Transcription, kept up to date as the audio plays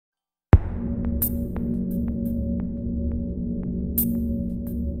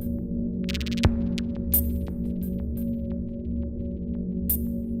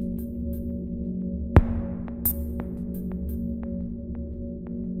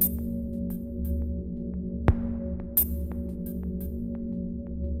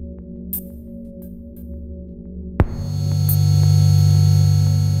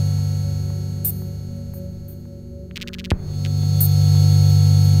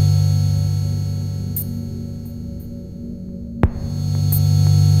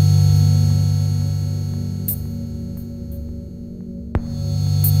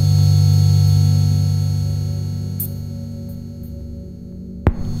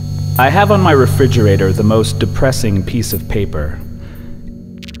I have on my refrigerator the most depressing piece of paper.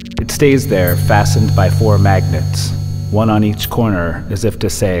 It stays there, fastened by 4 magnets, one on each corner, as if to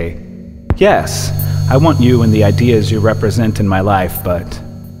say, yes, I want you and the ideas you represent in my life, but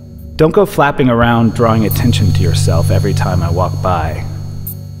don't go flapping around drawing attention to yourself every time I walk by.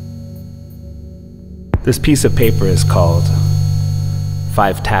 This piece of paper is called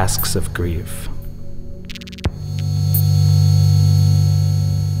 5 Tasks of Grief.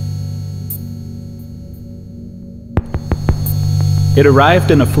 It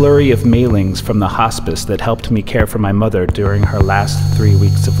arrived in a flurry of mailings from the hospice that helped me care for my mother during her last 3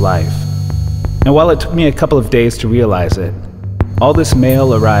 weeks of life. And while it took me a couple of days to realize it, all this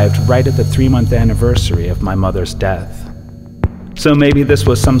mail arrived right at the 3-month anniversary of my mother's death. So maybe this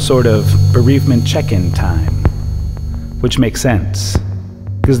was some sort of bereavement check-in time, which makes sense,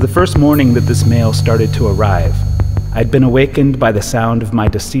 because the first morning that this mail started to arrive, I'd been awakened by the sound of my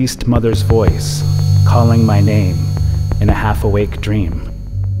deceased mother's voice, calling my name in a half-awake dream.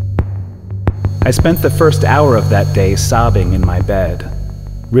 I spent the first hour of that day sobbing in my bed,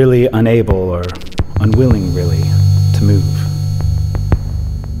 really unable or unwilling, really, to move.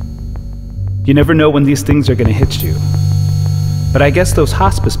 You never know when these things are going to hit you, but I guess those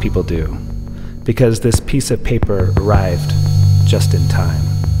hospice people do, because this piece of paper arrived just in time.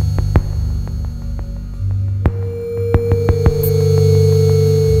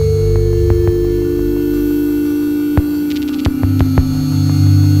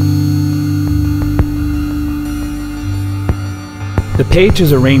 The page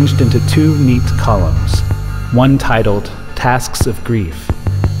is arranged into 2 neat columns, one titled Tasks of Grief,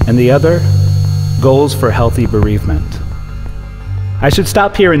 and the other, Goals for Healthy Bereavement. I should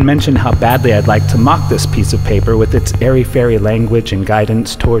stop here and mention how badly I'd like to mock this piece of paper with its airy-fairy language and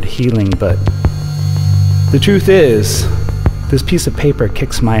guidance toward healing, but the truth is, this piece of paper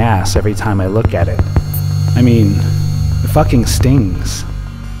kicks my ass every time I look at it. I mean, it fucking stings.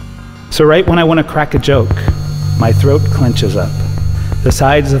 So right when I want to crack a joke, my throat clenches up. The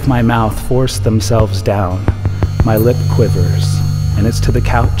sides of my mouth force themselves down, my lip quivers, and it's to the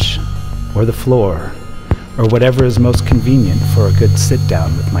couch, or the floor, or whatever is most convenient for a good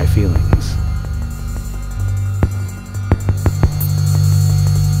sit-down with my feelings.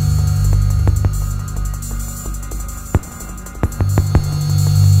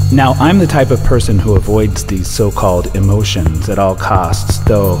 Now, I'm the type of person who avoids these so-called emotions at all costs,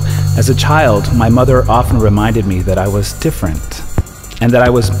 though, as a child, my mother often reminded me that I was different, and that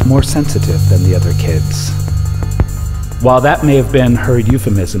I was more sensitive than the other kids. While that may have been her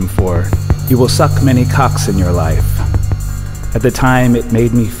euphemism for, you will suck many cocks in your life, at the time it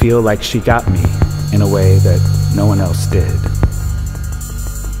made me feel like she got me in a way that no one else did.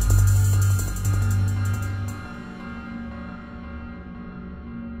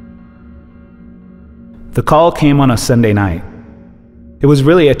 The call came on a Sunday night. It was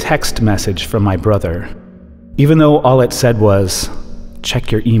really a text message from my brother, even though all it said was,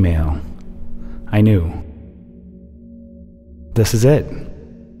 "Check your email." I knew. This is it.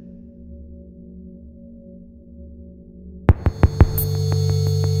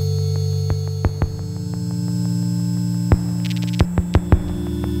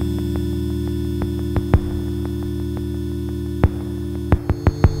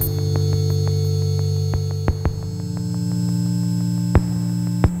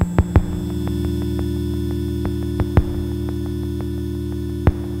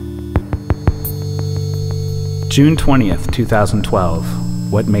 June 20th,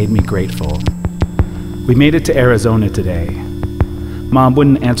 2012. What made me grateful. We made it to Arizona today. Mom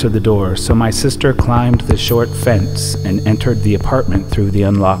wouldn't answer the door, so my sister climbed the short fence and entered the apartment through the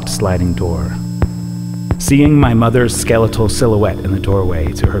unlocked sliding door. Seeing my mother's skeletal silhouette in the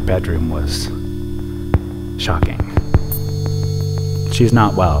doorway to her bedroom was shocking. She's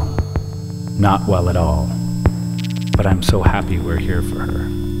not well. Not well at all. But I'm so happy we're here for her.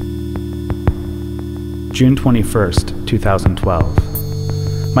 June 21st,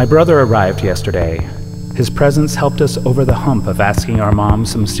 2012. My brother arrived yesterday. His presence helped us over the hump of asking our mom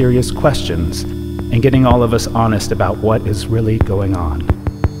some serious questions and getting all of us honest about what is really going on.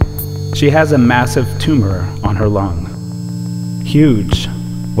 She has a massive tumor on her lung. Huge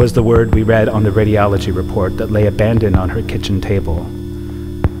was the word we read on the radiology report that lay abandoned on her kitchen table.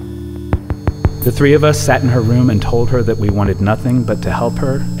 The three of us sat in her room and told her that we wanted nothing but to help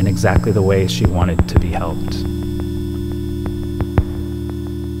her in exactly the way she wanted to be helped.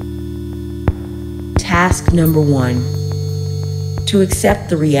 Task number 1, to accept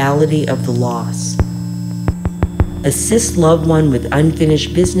the reality of the loss. Assist loved one with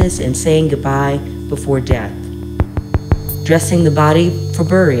unfinished business and saying goodbye before death. Dressing the body for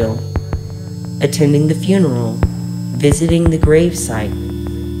burial. Attending the funeral. Visiting the gravesite.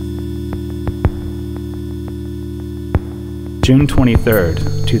 June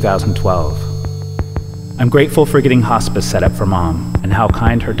 23rd, 2012. I'm grateful for getting hospice set up for Mom and how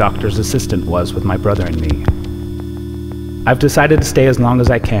kind her doctor's assistant was with my brother and me. I've decided to stay as long as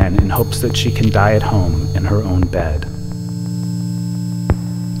I can in hopes that she can die at home in her own bed.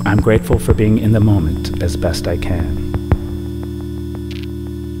 I'm grateful for being in the moment as best I can.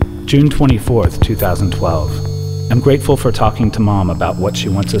 June 24th, 2012. I'm grateful for talking to Mom about what she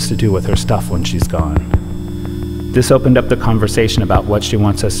wants us to do with her stuff when she's gone. This opened up the conversation about what she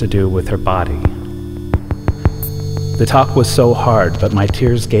wants us to do with her body. The talk was so hard, but my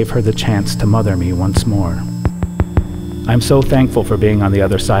tears gave her the chance to mother me once more. I'm so thankful for being on the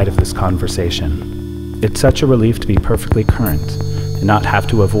other side of this conversation. It's such a relief to be perfectly current and not have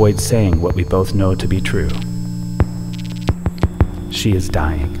to avoid saying what we both know to be true. She is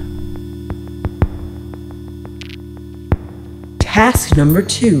dying. Task number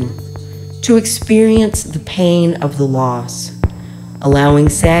 2, to experience the pain of the loss, allowing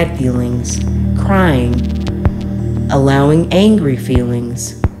sad feelings, crying, allowing angry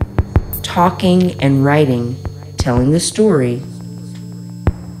feelings, talking and writing, telling the story,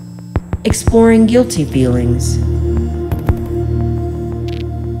 exploring guilty feelings.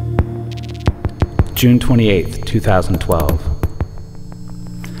 June 28th,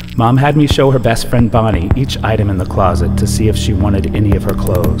 2012. Mom had me show her best friend Bonnie each item in the closet to see if she wanted any of her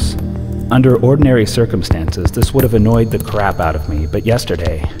clothes. Under ordinary circumstances, this would have annoyed the crap out of me, but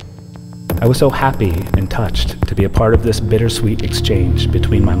yesterday, I was so happy and touched to be a part of this bittersweet exchange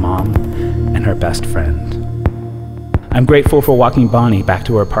between my mom and her best friend. I'm grateful for walking Bonnie back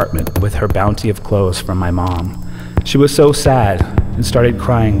to her apartment with her bounty of clothes from my mom. She was so sad and started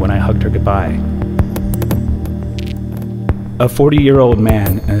crying when I hugged her goodbye. A 40-year-old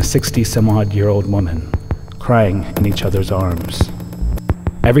man and a 60-some-odd-year-old woman crying in each other's arms.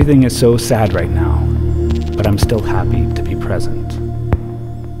 Everything is so sad right now, but I'm still happy to be present.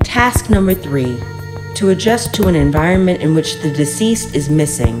 Task number 3, to adjust to an environment in which the deceased is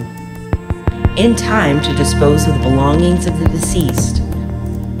missing. In time to dispose of the belongings of the deceased.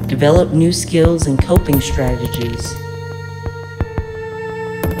 Develop new skills and coping strategies.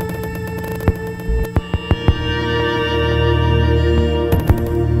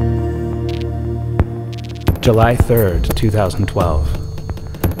 July 3rd, 2012.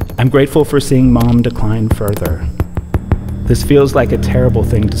 I'm grateful for seeing Mom decline further. This feels like a terrible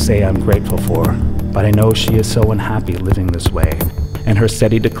thing to say I'm grateful for, but I know she is so unhappy living this way, and her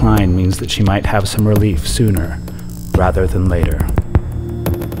steady decline means that she might have some relief sooner rather than later.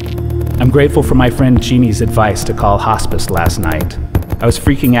 I'm grateful for my friend Jeannie's advice to call hospice last night. I was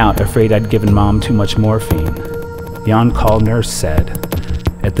freaking out, afraid I'd given Mom too much morphine. The on-call nurse said,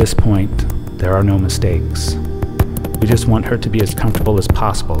 "At this point, there are no mistakes. We just want her to be as comfortable as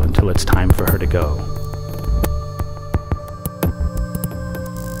possible until it's time for her to go."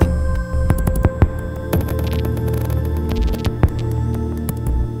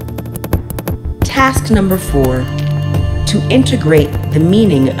 Task number 4, to integrate the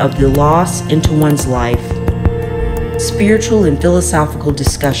meaning of the loss into one's life. Spiritual and philosophical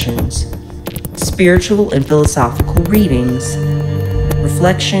discussions, spiritual and philosophical readings,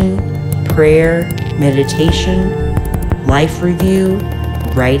 reflection, prayer, meditation, life review,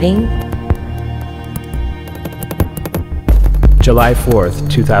 writing. July 4th,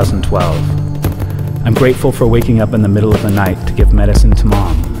 2012. I'm grateful for waking up in the middle of the night to give medicine to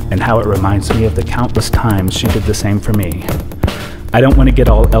Mom, and how it reminds me of the countless times she did the same for me. I don't want to get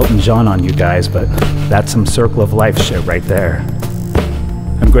all Elton John on you guys, but that's some circle of life shit right there.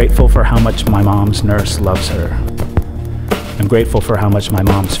 I'm grateful for how much my mom's nurse loves her. I'm grateful for how much my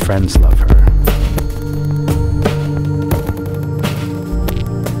mom's friends love her.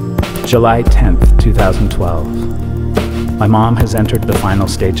 July 10th, 2012. My mom has entered the final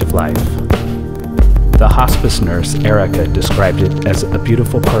stage of life. The hospice nurse, Erica, described it as a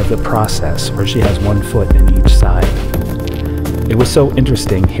beautiful part of the process where she has one foot in each side. It was so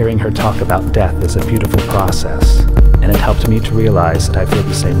interesting hearing her talk about death as a beautiful process, and it helped me to realize that I feel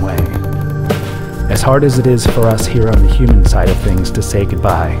the same way. As hard as it is for us here on the human side of things to say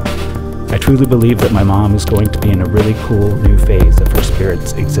goodbye, I truly believe that my mom is going to be in a really cool new phase of her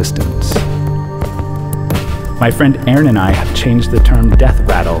spirit's existence. My friend Aaron and I have changed the term death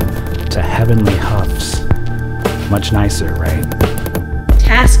rattle to heavenly huffs. Much nicer, right?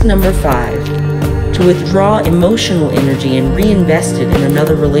 Task number 5. To withdraw emotional energy and reinvest it in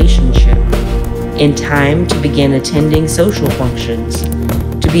another relationship. In time to begin attending social functions.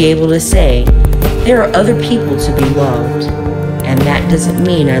 To be able to say, there are other people to be loved, and that doesn't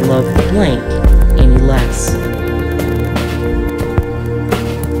mean I love blank any less.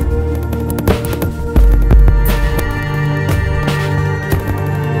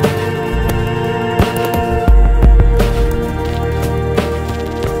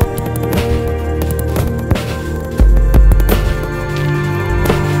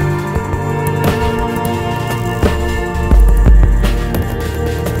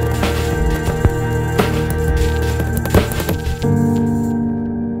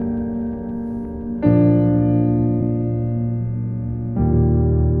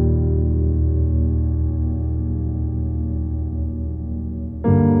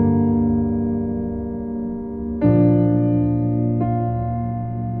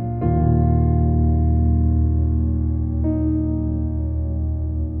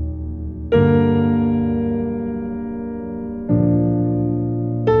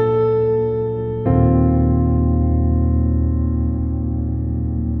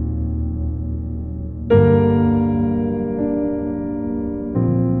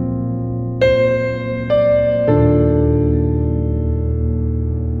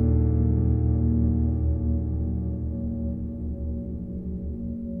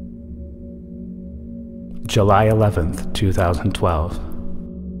 July 11th, 2012.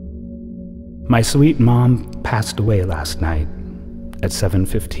 My sweet mom passed away last night at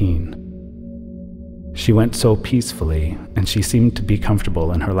 7:15. She went so peacefully, and she seemed to be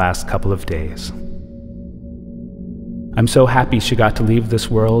comfortable in her last couple of days. I'm so happy she got to leave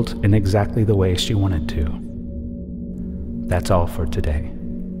this world in exactly the way she wanted to. That's all for today.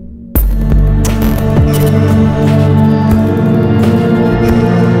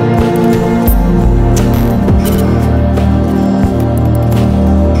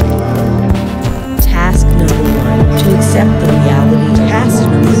 Accept the reality. Task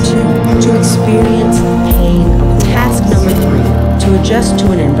number 2. To experience the pain of the task number 3. To adjust to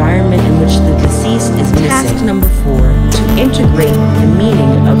an environment in which the deceased is missing. Task number 4. To integrate the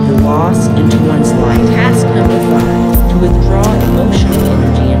meaning of the loss into one's life. Task number 5. To withdraw emotional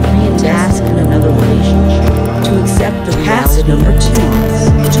energy and reinvest in another relationship. To accept the reality. Task number 2.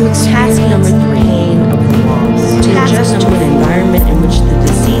 To experience number 3. Pain of the loss. To adjust to an environment in which the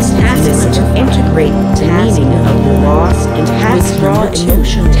deceased is missing. To integrate the meaning of the loss and withdraw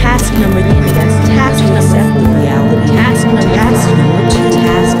emotion. Task number 3. Task to accept the reality. Task number 2.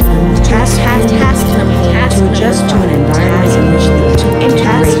 Task number 4. To adjust to an environment in which to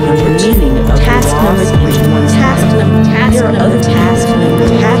integrate the meaning of task number 3. Task number. There are other tasks.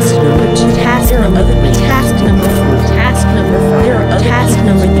 Task number 2. There are other task number 4. Task number 5. There are other task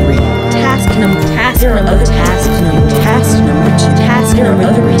number 3. Task number. There are other tasks. Task number 2. Task there are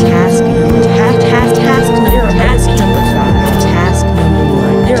other tasks. Task number 5. Task number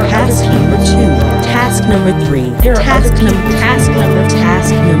 1. There are task number 2. Task number 3. There are task number. Task number.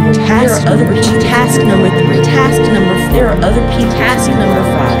 There are other task number 3. Task number 4. There are other people. Task number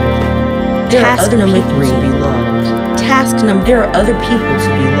 5. Task number 3. To be loved. Task number. There are other people to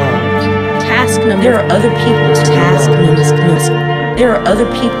be loved. Task number. There are other people to task number. There are other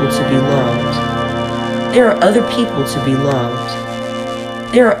people to be loved. There are other people to be loved.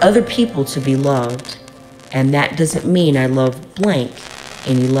 There are other people to be loved, and that doesn't mean I love blank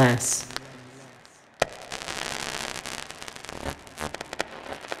any less.